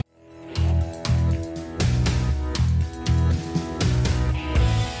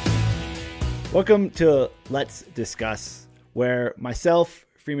Welcome to Let's Discuss, where myself,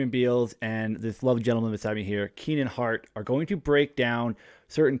 Freeman Beals, and this lovely gentleman beside me here, Keenan Hart, are going to break down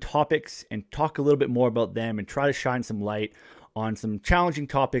certain topics and talk a little bit more about them and try to shine some light on some challenging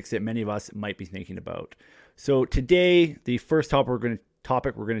topics that many of us might be thinking about. So today, the first topic we're going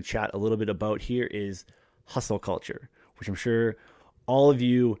to chat a little bit about here is hustle culture, which I'm sure all of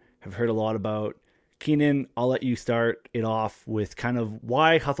you have heard a lot about. Keenan, I'll let you start it off with kind of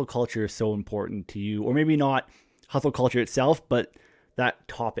why hustle culture is so important to you, or maybe not hustle culture itself, but that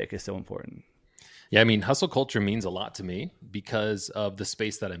topic is so important. Yeah, I mean, hustle culture means a lot to me because of the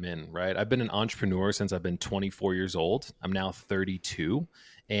space that I'm in, right? I've been an entrepreneur since I've been 24 years old. I'm now 32.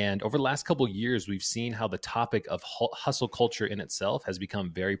 And over the last couple of years, we've seen how the topic of hustle culture in itself has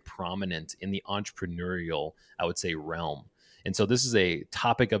become very prominent in the entrepreneurial, I would say, realm. And so this is a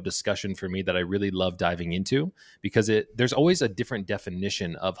topic of discussion for me that I really love diving into because there's always a different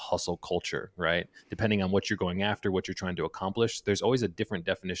definition of hustle culture, right? Depending on what you're going after, what you're trying to accomplish, there's always a different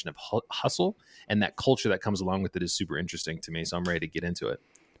definition of hustle, and that culture that comes along with it is super interesting to me. So I'm ready to get into it.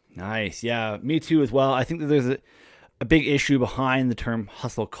 Nice. Yeah, me too as well. I think that there's a big issue behind the term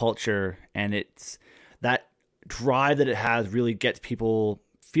hustle culture, and it's that drive that it has really gets people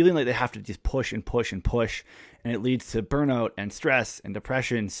feeling like they have to just push and push and push, and it leads to burnout and stress and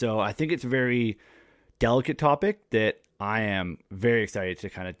depression. So I think it's a very delicate topic that I am very excited to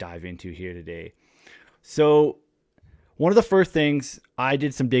kind of dive into here today. So one of the first things, I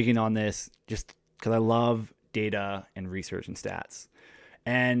did some digging on this just because I love data and research and stats.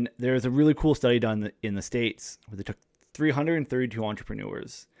 And there's a really cool study done in the States where they took 332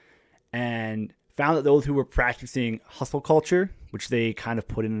 entrepreneurs and found that those who were practicing hustle culture, which they kind of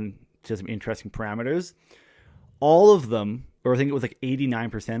put into some interesting parameters, all of them, or I think it was like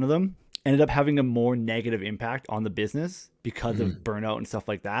 89% of them, ended up having a more negative impact on the business because of burnout and stuff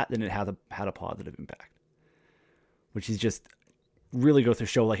like that than it had a positive impact. Which is just really goes to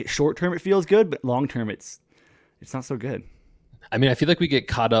show, like, short term it feels good, but long term it's not so good. I mean, I feel like we get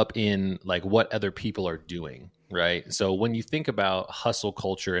caught up in like what other people are doing, right? So when you think about hustle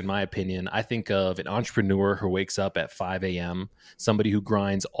culture, in my opinion, I think of an entrepreneur who wakes up at 5 a.m., somebody who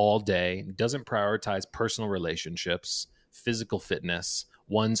grinds all day, doesn't prioritize personal relationships, physical fitness,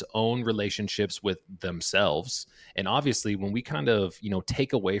 one's own relationships with themselves. And obviously, when we kind of,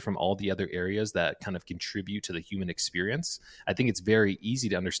 take away from all the other areas that kind of contribute to the human experience, I think it's very easy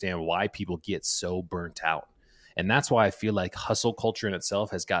to understand why people get so burnt out. And that's why I feel like hustle culture in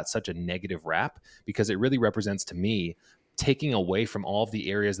itself has got such a negative rap, because it really represents to me taking away from all of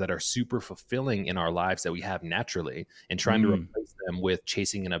the areas that are super fulfilling in our lives that we have naturally and trying to replace them with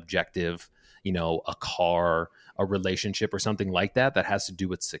chasing an objective, a car, a relationship, or something like that has to do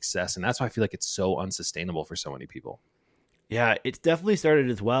with success. And that's why I feel like it's so unsustainable for so many people. Yeah, it's definitely started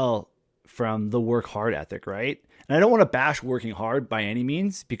as well from the work hard ethic, right? And I don't want to bash working hard by any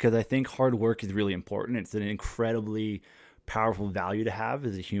means, because I think hard work is really important. It's an incredibly powerful value to have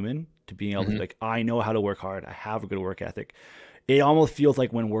as a human, to being able to be like, I know how to work hard. I have a good work ethic. It almost feels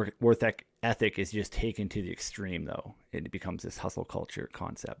like when work ethic is just taken to the extreme, though, it becomes this hustle culture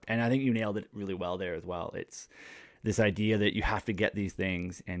concept. And I think you nailed it really well there as well. It's this idea that you have to get these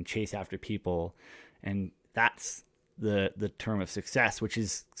things and chase after people. And that's the term of success, which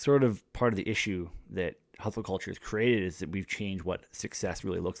is sort of part of the issue that hustle culture has created, is that we've changed what success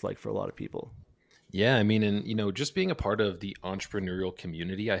really looks like for a lot of people. Yeah, I mean, and just being a part of the entrepreneurial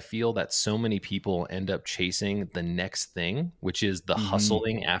community, I feel that so many people end up chasing the next thing, which is the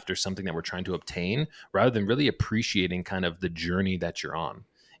hustling after something that we're trying to obtain, rather than really appreciating kind of the journey that you're on.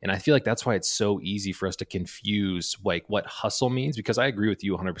 And I feel like that's why it's so easy for us to confuse like what hustle means, because I agree with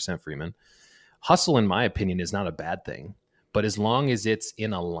you 100%, Freeman. Hustle, in my opinion, is not a bad thing. But as long as it's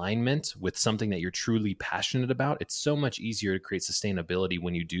in alignment with something that you're truly passionate about, it's so much easier to create sustainability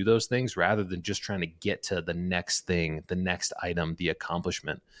when you do those things, rather than just trying to get to the next thing, the next item, the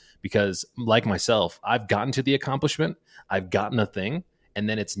accomplishment. Because like myself, I've gotten to the accomplishment, I've gotten a thing, and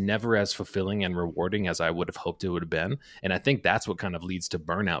then it's never as fulfilling and rewarding as I would have hoped it would have been. And I think that's what kind of leads to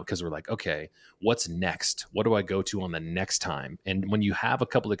burnout, because we're like, okay, what's next? What do I go to on the next time? And when you have a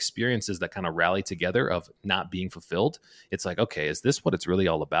couple experiences that kind of rally together of not being fulfilled, it's like, okay, is this what it's really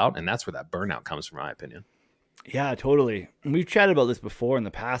all about? And that's where that burnout comes from, my opinion. Yeah, totally. And we've chatted about this before in the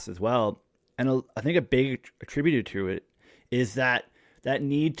past as well. And I think a big attributor to it is that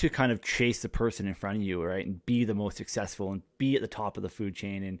need to kind of chase the person in front of you, right? And be the most successful and be at the top of the food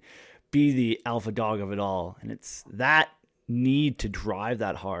chain and be the alpha dog of it all. And it's that need to drive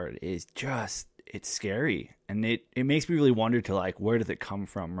that hard is just, it's scary. And it makes me really wonder to like, where does it come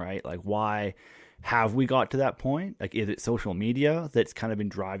from, right? Like, why have we got to that point? Like, is it social media that's kind of been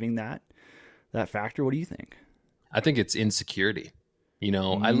driving that? factor? What do you think? I think it's insecurity.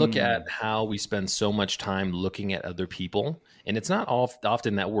 I look at how we spend so much time looking at other people, and it's not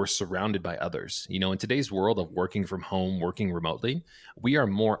often that we're surrounded by others. In today's world of working from home, working remotely, we are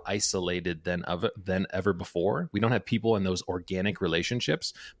more isolated than ever before. We don't have people in those organic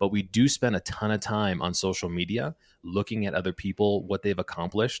relationships, but we do spend a ton of time on social media looking at other people, what they've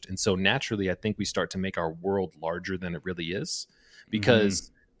accomplished. And so naturally, I think we start to make our world larger than it really is,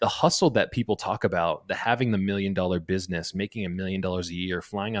 because the hustle that people talk about, the having the $1 million business, making $1 million a year,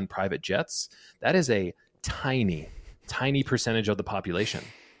 flying on private jets, that is a tiny, tiny percentage of the population.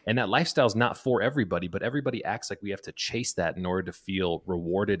 And that lifestyle is not for everybody, but everybody acts like we have to chase that in order to feel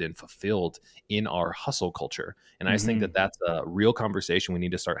rewarded and fulfilled in our hustle culture. And I just think that that's a real conversation we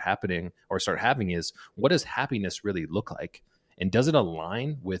need to start having is, what does happiness really look like? And does it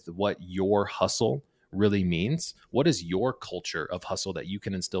align with what your hustle really means? What is your culture of hustle that you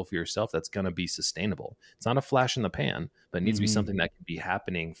can instill for yourself that's going to be sustainable? It's not a flash in the pan, but it needs to be something that can be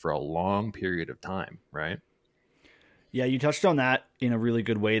happening for a long period of time, right? Yeah, you touched on that in a really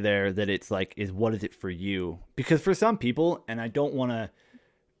good way there, that it's like, what is it for you? Because for some people, and I don't want to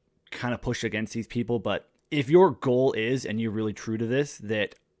kind of push against these people, but if your goal is, and you're really true to this,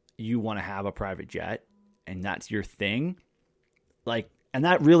 that you want to have a private jet and that's your thing, like, and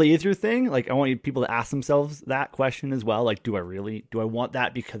that really is your thing. Like, I want people to ask themselves that question as well. Like, do I want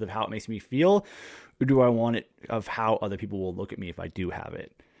that because of how it makes me feel? Or do I want it of how other people will look at me if I do have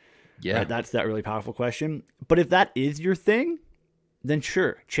it? Yeah. Right? That's that really powerful question. But if that is your thing, then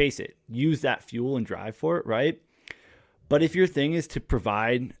sure, chase it. Use that fuel and drive for it, right? But if your thing is to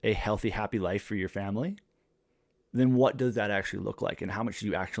provide a healthy, happy life for your family, then what does that actually look like, and how much do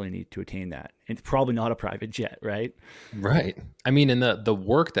you actually need to attain that? It's probably not a private jet, right? Right. I mean, and the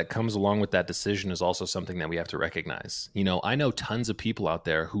work that comes along with that decision is also something that we have to recognize. I know tons of people out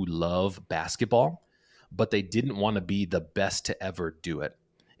there who love basketball, but they didn't want to be the best to ever do it.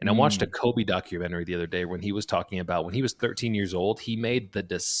 And I watched a Kobe documentary the other day when he was talking about when he was 13 years old, he made the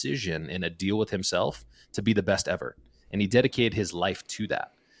decision in a deal with himself to be the best ever. And he dedicated his life to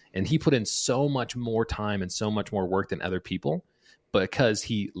that. And he put in so much more time and so much more work than other people because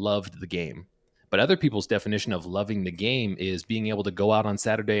he loved the game. But other people's definition of loving the game is being able to go out on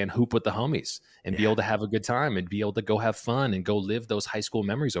Saturday and hoop with the homies and be able to have a good time and be able to go have fun and go live those high school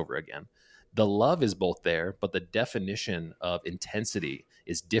memories over again. The love is both there, but the definition of intensity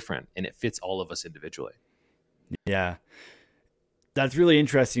is different, and it fits all of us individually. Yeah. That's really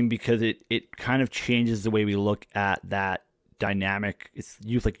interesting because it kind of changes the way we look at that dynamic. It's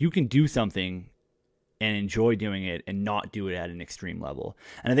like you can do something and enjoy doing it and not do it at an extreme level.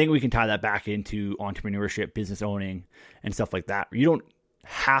 And I think we can tie that back into entrepreneurship, business owning, and stuff like that. You don't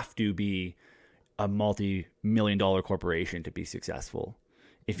have to be a multi-million-dollar corporation to be successful.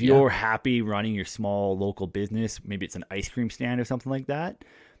 If you're happy running your small local business, maybe it's an ice cream stand or something like that,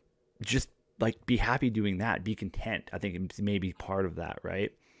 just like be happy doing that. Be content. I think it's maybe part of that,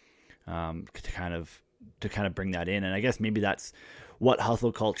 right? To kind of bring that in. And I guess maybe that's what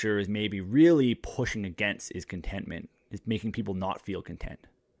hustle culture is maybe really pushing against, is contentment. It's making people not feel content.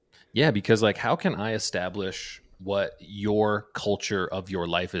 Yeah, because like, how can I establish what your culture of your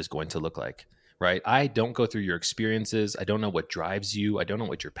life is going to look like? Right? I don't go through your experiences. I don't know what drives you. I don't know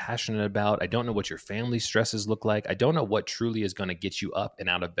what you're passionate about. I don't know what your family stresses look like. I don't know what truly is going to get you up and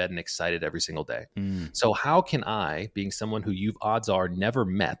out of bed and excited every single day. So how can I, being someone who you've odds are never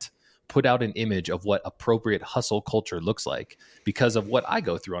met, put out an image of what appropriate hustle culture looks like because of what I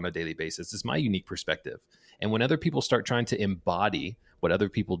go through on a daily basis? It's my unique perspective. And when other people start trying to embody what other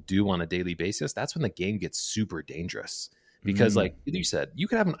people do on a daily basis, that's when the game gets super dangerous. Because like you said, you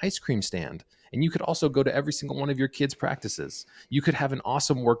could have an ice cream stand and you could also go to every single one of your kids' practices. You could have an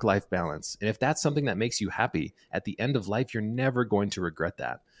awesome work-life balance. And if that's something that makes you happy, at the end of life, you're never going to regret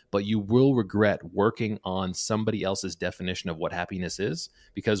that. But you will regret working on somebody else's definition of what happiness is.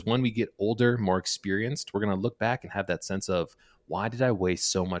 Because when we get older, more experienced, we're going to look back and have that sense of, why did I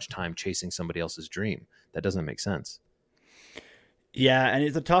waste so much time chasing somebody else's dream? That doesn't make sense. Yeah, and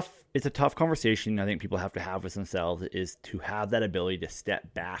it's a tough conversation I think people have to have with themselves, is to have that ability to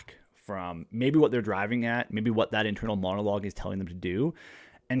step back from maybe what they're driving at, maybe what that internal monologue is telling them to do,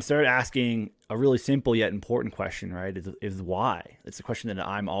 and start asking a really simple yet important question, right? Is why? It's a question that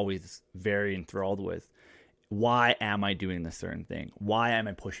I'm always very enthralled with. Why am I doing this certain thing? Why am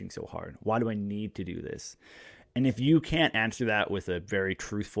I pushing so hard? Why do I need to do this? And if you can't answer that with a very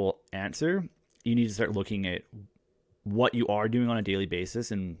truthful answer, you need to start looking at what you are doing on a daily basis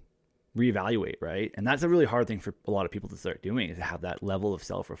and reevaluate, right? And that's a really hard thing for a lot of people to start doing, is to have that level of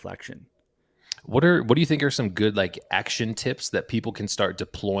self-reflection. What do you think are some good like action tips that people can start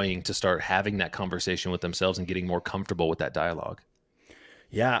deploying to start having that conversation with themselves and getting more comfortable with that dialogue?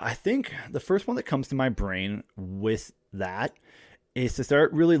 Yeah, I think the first one that comes to my brain with that is to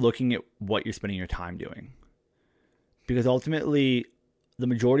start really looking at what you're spending your time doing. Because ultimately, the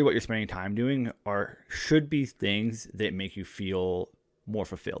majority of what you're spending time doing should be things that make you feel more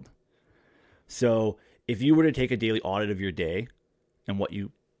fulfilled. So if you were to take a daily audit of your day and what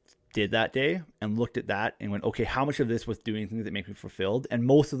you did that day and looked at that and went, okay, how much of this was doing things that make me fulfilled? And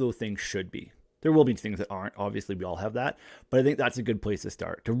most of those things should be. There will be things that aren't. Obviously, we all have that. But I think that's a good place to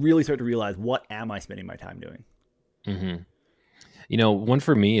start, to really start to realize, what am I spending my time doing? Mm-hmm. One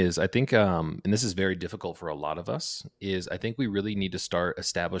for me is I think, and this is very difficult for a lot of us, is I think we really need to start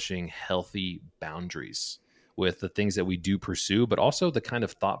establishing healthy boundaries with the things that we do pursue, but also the kind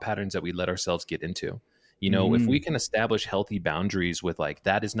of thought patterns that we let ourselves get into. If we can establish healthy boundaries with like,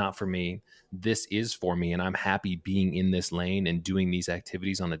 that is not for me, this is for me, and I'm happy being in this lane and doing these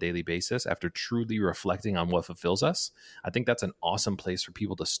activities on a daily basis after truly reflecting on what fulfills us, I think that's an awesome place for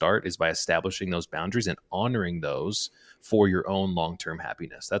people to start, is by establishing those boundaries and honoring those for your own long-term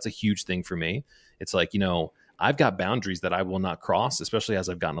happiness. That's a huge thing for me. It's like, I've got boundaries that I will not cross, especially as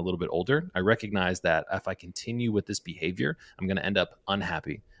I've gotten a little bit older. I recognize that if I continue with this behavior, I'm going to end up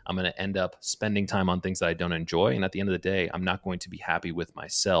unhappy. I'm going to end up spending time on things that I don't enjoy. And at the end of the day, I'm not going to be happy with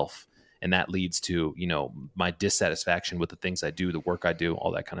myself. And that leads to, my dissatisfaction with the things I do, the work I do,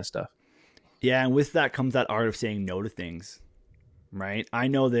 all that kind of stuff. Yeah. And with that comes that art of saying no to things, right? I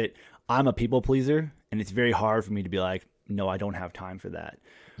know that I'm a people pleaser, and it's very hard for me to be like, no, I don't have time for that.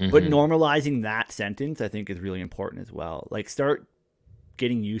 Mm-hmm. But normalizing that sentence, I think, is really important as well. Like, start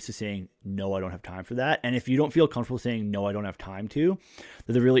getting used to saying, no, I don't have time for that. And if you don't feel comfortable saying, no, I don't have time to,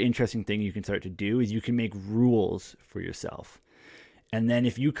 there's a really interesting thing you can start to do, is you can make rules for yourself. And then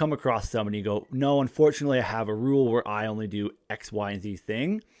if you come across somebody and go, no, unfortunately, I have a rule where I only do X, Y, and Z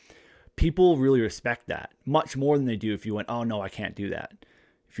thing, people really respect that much more than they do if you went, oh, no, I can't do that.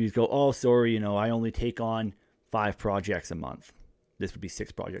 If you go, oh, sorry, I only take on 5 projects a month. This would be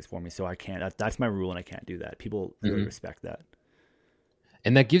 6 projects for me, so I can't. That's my rule, and I can't do that. People really respect that.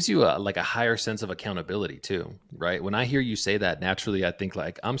 And that gives you a higher sense of accountability too, right? When I hear you say that, naturally I think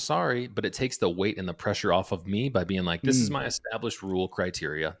like, I'm sorry, but it takes the weight and the pressure off of me by being like, this is my established rule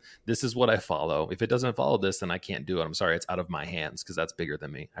criteria. This is what I follow. If it doesn't follow this, then I can't do it. I'm sorry, it's out of my hands, because that's bigger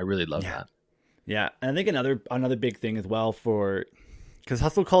than me. I really love that. Yeah, and I think another big thing as well, because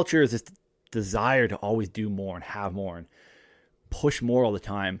hustle culture is this desire to always do more and have more and push more all the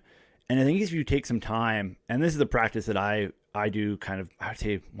time. And I think if you take some time, and this is a practice that I do kind of, I would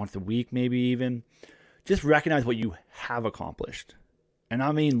say once a week, maybe even, just recognize what you have accomplished. And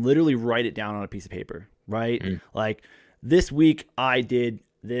I mean, literally write it down on a piece of paper, right? Like, this week I did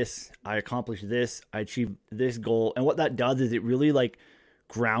this, I accomplished this, I achieved this goal. And what that does is it really like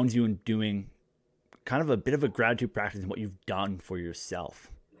grounds you in doing kind of a bit of a gratitude practice in what you've done for yourself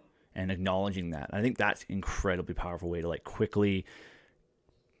and acknowledging that. I think that's an incredibly powerful way to like quickly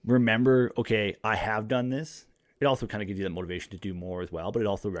remember, okay, I have done this. It also kind of gives you that motivation to do more as well, but it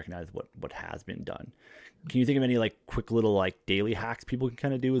also recognizes what has been done. Can you think of any like quick little like daily hacks people can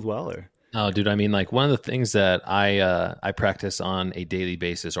kind of do as well? Or Oh, dude, I mean, like one of the things that I practice on a daily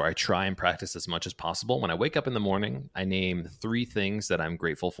basis, or I try and practice as much as possible. When I wake up in the morning, I name 3 things that I'm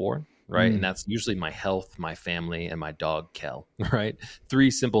grateful for, right? And that's usually my health, my family, and my dog, Kel, right?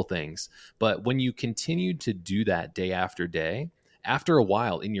 3 simple things. But when you continue to do that day after day, after a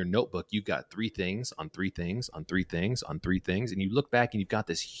while in your notebook, you've got 3 things on 3 things on 3 things on 3 things. And you look back and you've got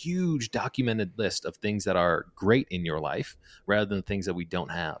this huge documented list of things that are great in your life rather than the things that we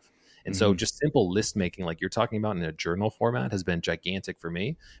don't have. And so just simple list making, like you're talking about in a journal format, has been gigantic for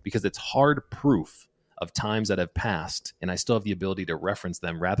me, because it's hard proof of times that have passed, and I still have the ability to reference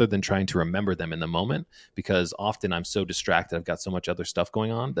them rather than trying to remember them in the moment, because often I'm so distracted. I've got so much other stuff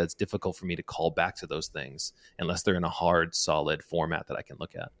going on that's difficult for me to call back to those things unless they're in a hard, solid format that I can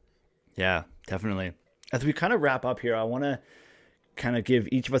look at. Yeah, definitely. As we kind of wrap up here, I want to kind of give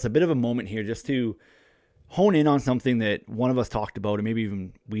each of us a bit of a moment here just to hone in on something that one of us talked about, or maybe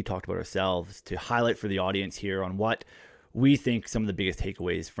even we talked about ourselves, to highlight for the audience here on what we think some of the biggest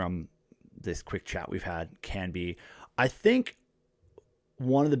takeaways from this quick chat we've had can be. I think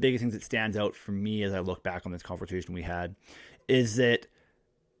one of the biggest things that stands out for me as I look back on this conversation we had is that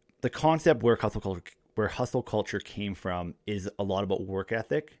the concept where hustle culture came from is a lot about work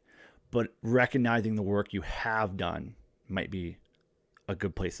ethic, but recognizing the work you have done might be a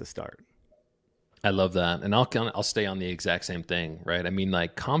good place to start. I love that. And I'll stay on the exact same thing, right? I mean,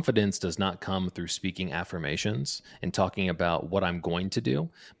 like confidence does not come through speaking affirmations and talking about what I'm going to do,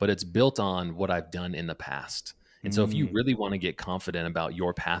 but it's built on what I've done in the past. And so if you Mm. really want to get confident about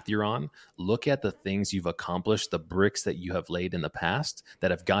your path you're on, look at the things you've accomplished, the bricks that you have laid in the past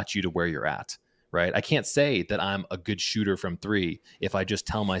that have got you to where you're at. Right. I can't say that I'm a good shooter from three if I just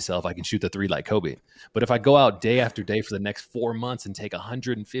tell myself I can shoot the three like Kobe. But if I go out day after day for the next 4 months and take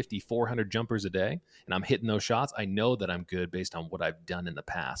 150, 400 jumpers a day and I'm hitting those shots, I know that I'm good based on what I've done in the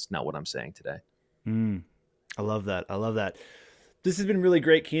past, not what I'm saying today. Mm. I love that. I love that. This has been really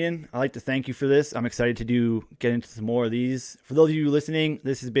great, Keenan. I'd like to thank you for this. I'm excited to get into some more of these. For those of you listening,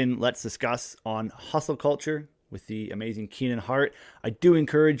 this has been Let's Discuss on hustle culture with the amazing Keenan Hart. I do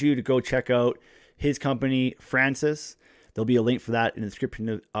encourage you to go check out his company, Francis. There'll be a link for that in the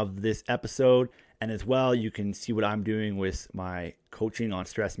description of this episode. And as well, you can see what I'm doing with my coaching on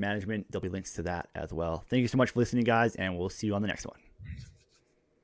stress management. There'll be links to that as well. Thank you so much for listening, guys, and we'll see you on the next one.